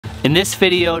In this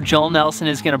video, Joel Nelson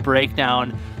is going to break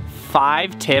down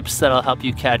 5 tips that'll help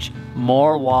you catch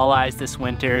more walleyes this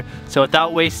winter. So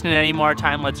without wasting any more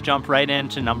time, let's jump right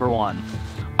into number 1.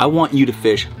 I want you to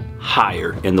fish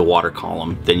higher in the water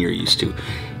column than you're used to.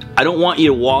 I don't want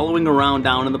you wallowing around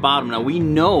down in the bottom. Now we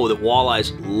know that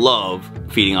walleyes love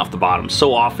feeding off the bottom.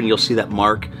 So often you'll see that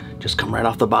mark just come right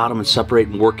off the bottom and separate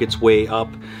and work its way up.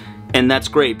 And that's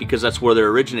great because that's where they're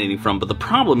originating from. But the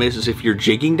problem is if you're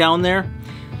jigging down there,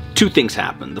 2 things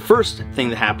happen. The first thing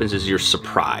that happens is you're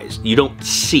surprised. You don't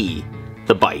see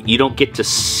the bite. You don't get to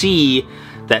see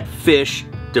that fish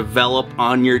develop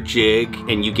on your jig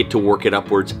and you get to work it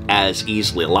upwards as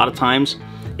easily. A lot of times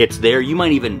it's there. You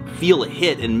might even feel it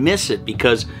hit and miss it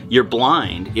because you're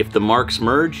blind. If the marks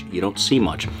merge, you don't see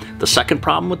much. The second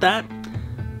problem with that,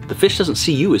 the fish doesn't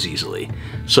see you as easily.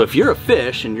 So if you're a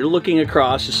fish and you're looking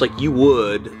across just like you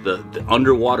would the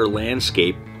underwater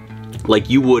landscape, like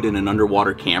you would in an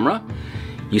underwater camera,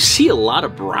 you see a lot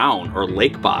of brown or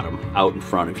lake bottom out in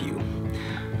front of you.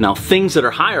 Now things that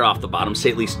are higher off the bottom,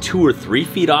 say at least 2 or 3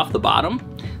 feet off the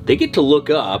bottom, they get to look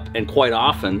up, and quite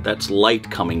often that's light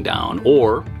coming down,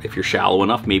 or if you're shallow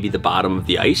enough, maybe the bottom of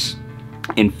the ice.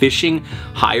 And fishing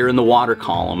higher in the water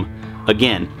column,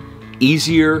 again,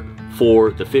 easier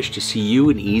for the fish to see you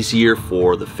and easier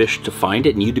for the fish to find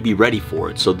it and you to be ready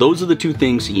for it. So those are the 2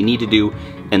 things that you need to do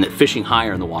and that fishing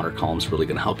higher in the water column is really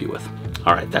going to help you with.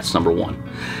 All right, that's number 1.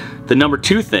 The number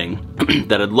 2 thing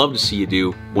that I'd love to see you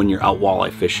do when you're out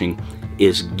walleye fishing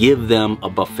is give them a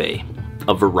buffet,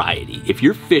 a variety. If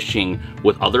you're fishing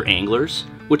with other anglers,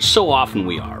 which so often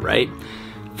we are, right?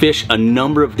 Fish a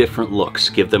number of different looks.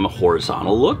 Give them a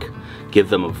horizontal look, give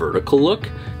them a vertical look.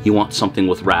 You want something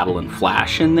with rattle and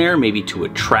flash in there, maybe to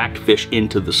attract fish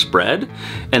into the spread.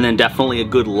 And then definitely a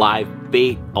good live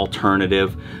bait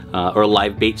alternative or a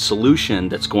live bait solution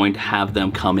that's going to have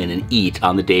them come in and eat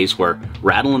on the days where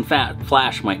rattle and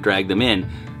flash might drag them in,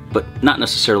 but not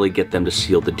necessarily get them to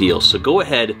seal the deal. So go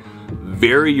ahead,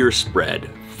 vary your spread,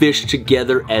 fish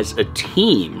together as a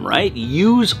team, right?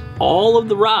 Use all of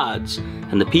the rods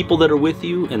and the people that are with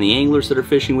you and the anglers that are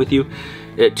fishing with you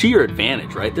to your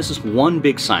advantage, right? This is one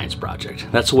big science project.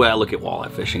 That's the way I look at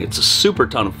walleye fishing. It's a super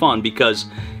ton of fun because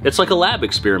it's like a lab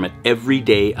experiment every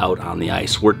day out on the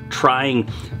ice. We're trying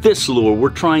this lure, we're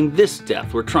trying this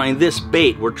depth, we're trying this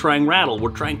bait, we're trying rattle, we're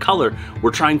trying color,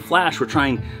 we're trying flash, we're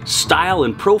trying style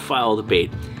and profile of the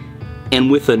bait. And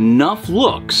with enough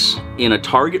looks in a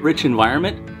target-rich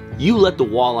environment, you let the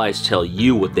walleyes tell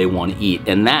you what they want to eat,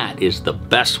 and that is the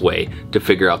best way to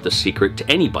figure out the secret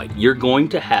to any bite. You're going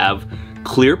to have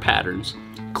clear patterns,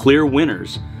 clear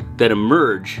winners that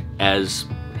emerge as,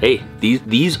 hey,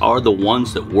 these are the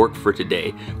ones that work for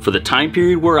today, for the time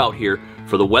period we're out here,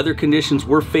 for the weather conditions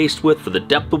we're faced with, for the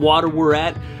depth of water we're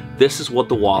at. This is what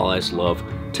the walleyes love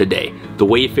today. The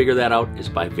way you figure that out is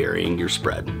by varying your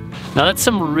spread. Now that's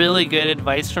some really good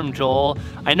advice from Joel.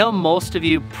 I know most of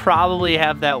you probably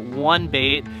have that one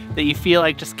bait that you feel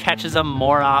like just catches them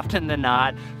more often than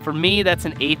not. For me, that's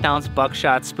an 1/8 ounce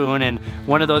buckshot spoon and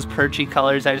one of those perchy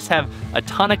colors. I just have a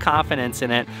ton of confidence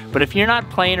in it. But if you're not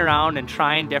playing around and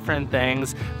trying different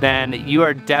things, then you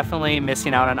are definitely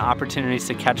missing out on opportunities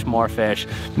to catch more fish.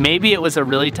 Maybe it was a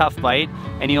really tough bite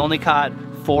and you only caught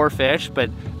 4 fish, but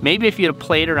maybe if you'd have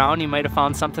played around, you might have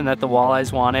found something that the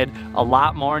walleyes wanted a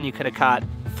lot more and you could have caught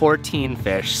 14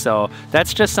 fish. So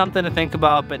that's just something to think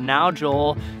about. But now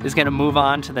Joel is going to move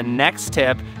on to the next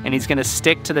tip and he's going to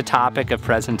stick to the topic of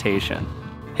presentation.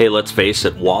 Hey, let's face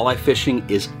it, walleye fishing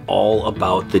is all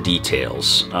about the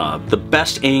details. The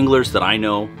best anglers that I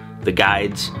know, the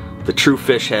guides, the true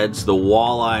fish heads, the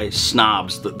walleye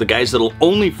snobs, the guys that'll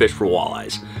only fish for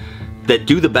walleyes, that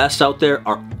do the best out there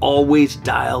are always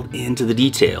dialed into the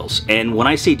details. And when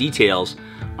I say details,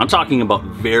 I'm talking about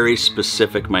very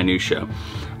specific minutia.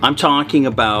 I'm talking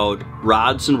about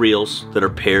rods and reels that are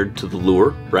paired to the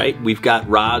lure, right? We've got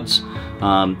rods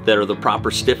that are the proper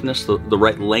stiffness, the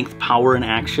right length, power, and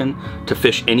action to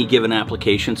fish any given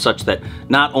application, such that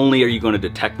not only are you going to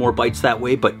detect more bites that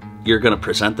way, but you're going to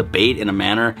present the bait in a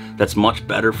manner that's much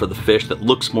better for the fish, that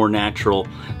looks more natural,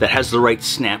 that has the right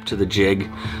snap to the jig.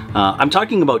 I'm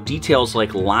talking about details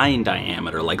like line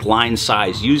diameter, like line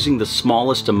size, using the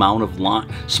smallest amount of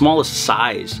line, smallest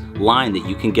size line that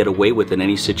you can get away with in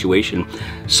any situation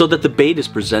so that the bait is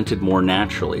presented more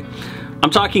naturally.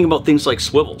 I'm talking about things like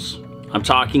swivels. I'm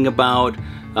talking about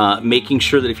making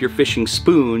sure that if you're fishing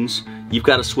spoons, you've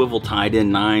got a swivel tied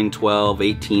in 9, 12,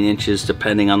 18 inches,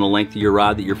 depending on the length of your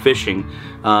rod that you're fishing,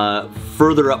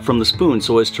 further up from the spoon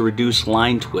so as to reduce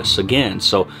line twists again,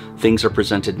 so things are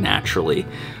presented naturally.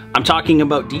 I'm talking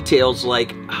about details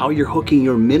like how you're hooking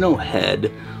your minnow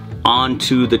head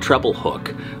onto the treble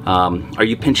hook? Are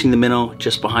you pinching the minnow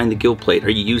just behind the gill plate? Are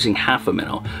you using half a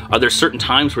minnow? Are there certain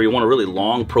times where you want a really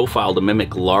long profile to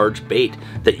mimic large bait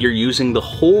that you're using the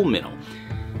whole minnow?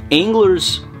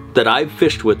 Anglers that I've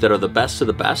fished with that are the best of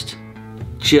the best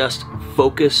just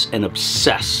focus and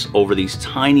obsess over these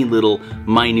tiny little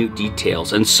minute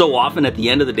details. And so often at the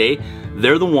end of the day,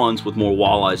 they're the ones with more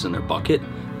walleyes in their bucket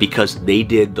because they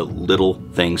did the little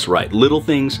things right. Little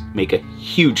things make a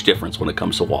huge difference when it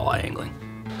comes to walleye angling.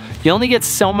 You only get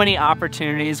so many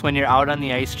opportunities when you're out on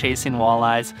the ice chasing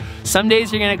walleyes. Some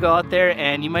days you're gonna go out there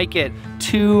and you might get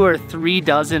 2 or 3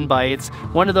 dozen bites.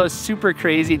 One of those super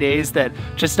crazy days that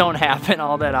just don't happen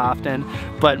all that often.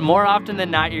 But more often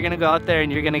than not, you're gonna go out there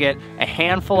and you're gonna get a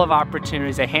handful of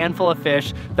opportunities, a handful of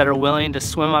fish that are willing to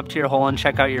swim up to your hole and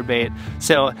check out your bait.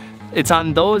 So it's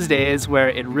on those days where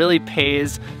it really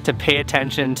pays to pay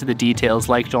attention to the details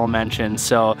like Joel mentioned.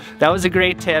 So that was a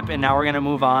great tip, and now we're gonna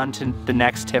move on to the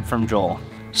next tip from Joel.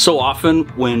 So often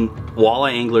when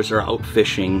walleye anglers are out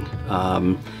fishing,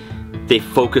 they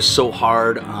focus so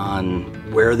hard on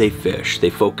where they fish. They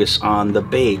focus on the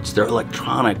baits, their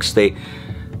electronics, they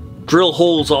drill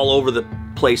holes all over the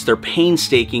place. They're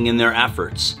painstaking in their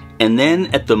efforts. And then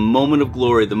at the moment of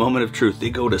glory, the moment of truth, they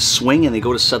go to swing and they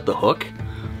go to set the hook,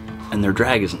 and their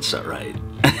drag isn't set right.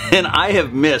 And I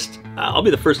have missed, I'll be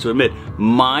the first to admit,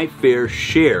 my fair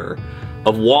share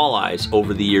of walleyes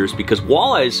over the years because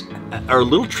walleyes are a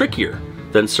little trickier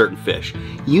than certain fish.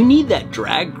 You need that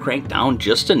drag cranked down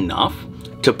just enough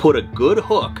to put a good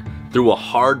hook through a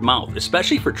hard mouth,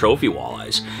 especially for trophy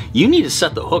walleyes. You need to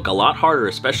set the hook a lot harder,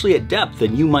 especially at depth,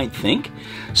 than you might think.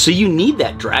 So you need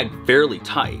that drag fairly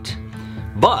tight.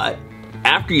 But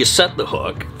after you set the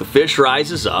hook, the fish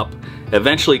rises up,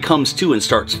 eventually comes to and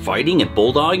starts fighting and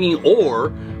bulldogging, or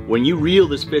when you reel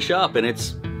this fish up and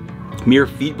it's mere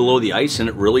feet below the ice and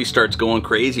it really starts going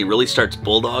crazy, really starts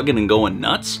bulldogging and going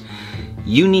nuts,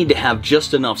 you need to have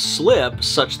just enough slip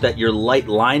such that your light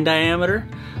line diameter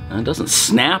doesn't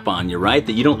snap on you, right?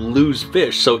 That you don't lose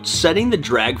fish. So setting the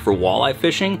drag for walleye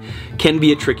fishing can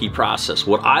be a tricky process.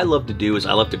 What I love to do is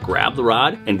I love to grab the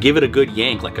rod and give it a good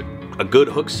yank, like a good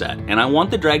hook set. And I want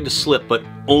the drag to slip, but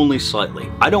only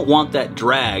slightly. I don't want that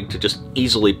drag to just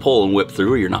easily pull and whip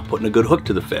through, or you're not putting a good hook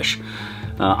to the fish.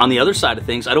 On the other side of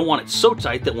things, I don't want it so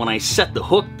tight that when I set the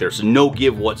hook, there's no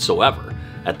give whatsoever.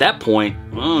 At that point,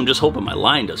 I'm just hoping my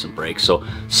line doesn't break. So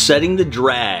setting the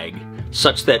drag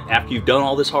such that after you've done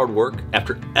all this hard work,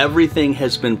 after everything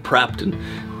has been prepped and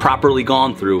properly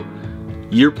gone through,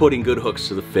 you're putting good hooks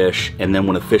to the fish, and then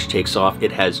when a fish takes off,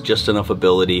 it has just enough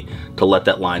ability to let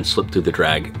that line slip through the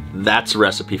drag. That's a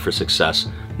recipe for success.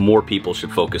 More people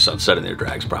should focus on setting their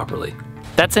drags properly.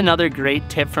 That's another great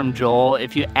tip from Joel.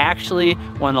 If you actually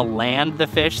want to land the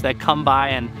fish that come by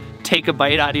and take a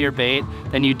bite out of your bait,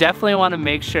 then you definitely want to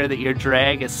make sure that your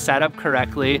drag is set up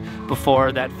correctly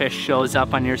before that fish shows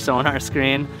up on your sonar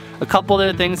screen. A couple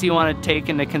other things you want to take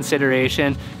into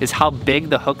consideration is how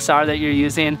big the hooks are that you're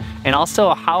using, and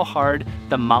also how hard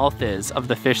the mouth is of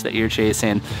the fish that you're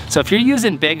chasing. So if you're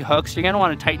using big hooks, you're going to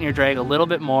want to tighten your drag a little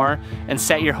bit more and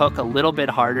set your hook a little bit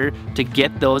harder to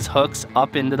get those hooks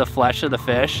up into the flesh of the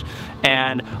fish.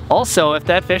 And also, if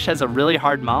that fish has a really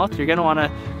hard mouth, you're going to want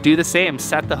to do the same.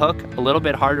 Set the hook a little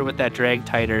bit harder with that drag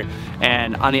tighter.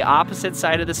 And on the opposite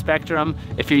side of the spectrum,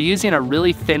 if you're using a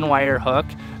really thin wire hook,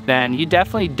 then you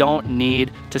definitely don't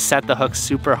need to set the hook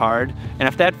super hard. And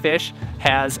if that fish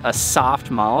has a soft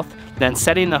mouth, then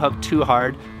setting the hook too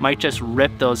hard might just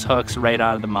rip those hooks right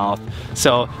out of the mouth.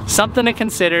 So something to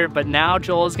consider, but now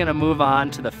Joel is gonna move on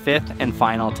to the 5th and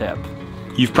final tip.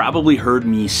 You've probably heard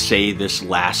me say this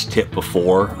last tip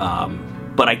before,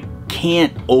 but I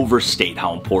can't overstate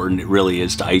how important it really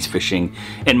is to ice fishing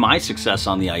and my success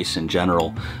on the ice in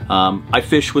general. I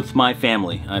fish with my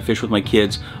family, I fish with my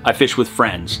kids, I fish with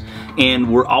friends,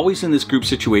 and we're always in this group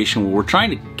situation where we're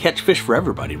trying to catch fish for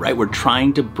everybody, right? We're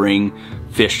trying to bring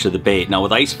fish to the bait. Now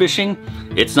with ice fishing,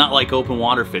 it's not like open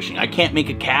water fishing. I can't make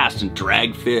a cast and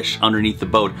drag fish underneath the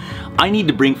boat. I need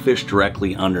to bring fish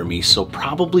directly under me. So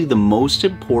probably the most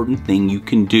important thing you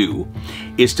can do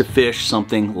is to fish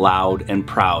something loud and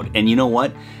proud. And you know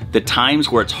what? The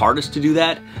times where it's hardest to do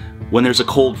that, when there's a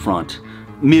cold front,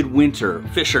 midwinter,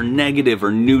 fish are negative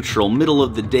or neutral, middle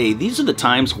of the day. These are the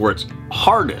times where it's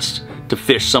hardest to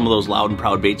fish some of those loud and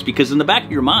proud baits, because in the back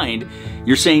of your mind,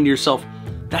 you're saying to yourself,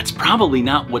 that's probably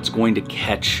not what's going to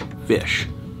catch fish.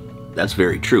 That's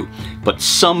very true. But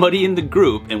somebody in the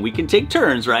group, and we can take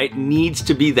turns, right, needs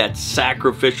to be that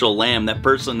sacrificial lamb, that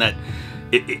person that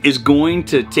is going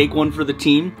to take one for the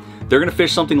team. They're gonna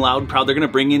fish something loud and proud. They're gonna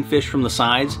bring in fish from the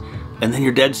sides, and then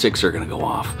your dead sticks are gonna go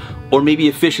off. Or maybe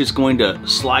a fish is going to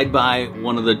slide by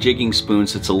one of the jigging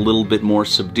spoons that's a little bit more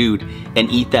subdued and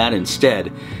eat that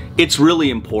instead. It's really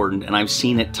important, and I've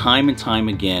seen it time and time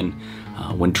again.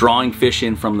 When drawing fish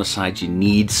in from the sides, you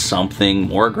need something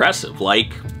more aggressive,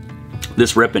 like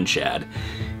this ripping shad.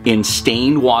 In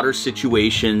stained water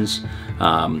situations,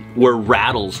 where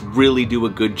rattles really do a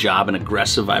good job, and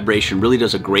aggressive vibration really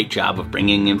does a great job of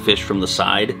bringing in fish from the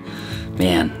side,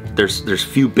 man, there's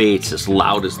few baits as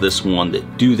loud as this one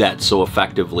that do that so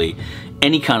effectively.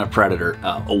 Any kind of predator,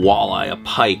 a walleye, a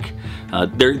pike,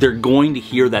 they're going to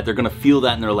hear that, they're going to feel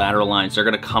that in their lateral lines, they're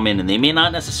going to come in, and they may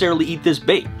not necessarily eat this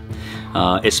bait.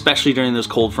 Especially during those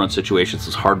cold front situations,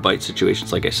 those hard bite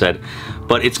situations, like I said.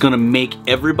 But it's going to make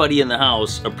everybody in the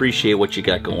house appreciate what you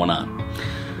got going on.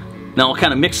 Now I'll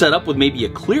kind of mix that up with maybe a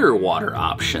clearer water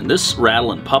option. This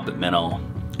rattle and puppet minnow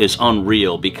is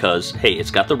unreal because, hey,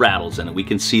 it's got the rattles in it. We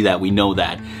can see that, we know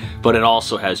that. But it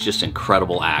also has just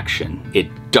incredible action.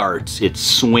 It darts, it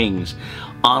swings.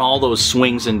 On all those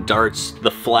swings and darts,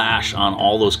 the flash on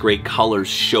all those great colors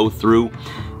show through.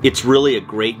 It's really a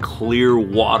great clear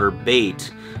water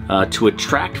bait to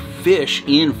attract fish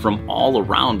in from all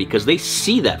around because they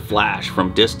see that flash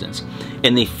from distance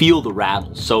and they feel the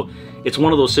rattles. So it's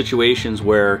one of those situations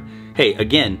where, hey,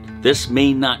 again, this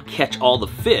may not catch all the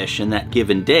fish in that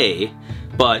given day,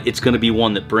 but it's going to be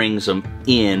one that brings them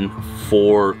in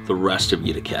for the rest of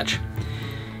you to catch.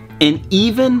 And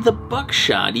even the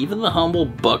buckshot, even the humble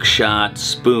buckshot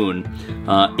spoon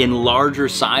in larger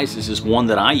sizes is one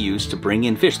that I use to bring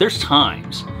in fish. There's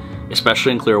times,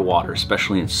 especially in clear water,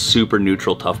 especially in super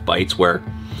neutral tough bites, where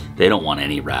they don't want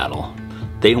any rattle.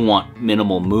 They want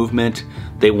minimal movement.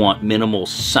 They want minimal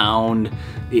sound.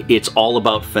 It's all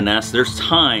about finesse. There's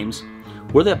times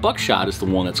where that buckshot is the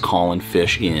one that's calling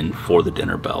fish in for the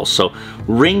dinner bell. So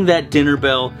ring that dinner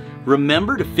bell.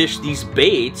 Remember to fish these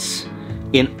baits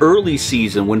in early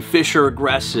season when fish are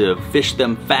aggressive. Fish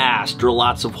them fast, drill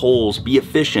lots of holes, be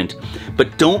efficient.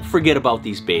 But don't forget about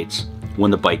these baits when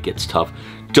the bite gets tough.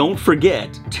 Don't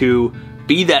forget to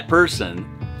be that person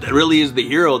that really is the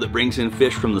hero that brings in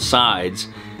fish from the sides,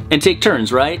 and take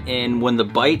turns, right? And when the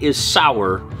bite is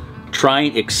sour, try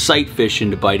and excite fish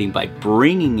into biting by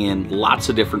bringing in lots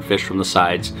of different fish from the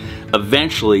sides.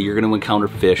 Eventually, you're going to encounter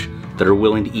fish that are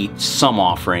willing to eat some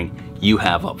offering you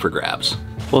have up for grabs.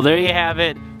 Well, there you have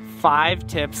it. 5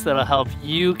 tips that'll help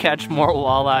you catch more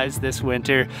walleyes this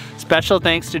winter. Special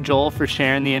thanks to Joel for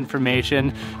sharing the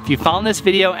information. If you found this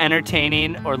video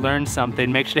entertaining or learned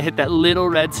something, make sure to hit that little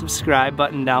red subscribe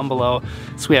button down below,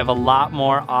 so we have a lot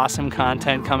more awesome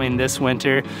content coming this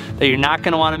winter that you're not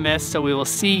going to want to miss. So we will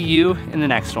see you in the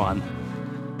next one.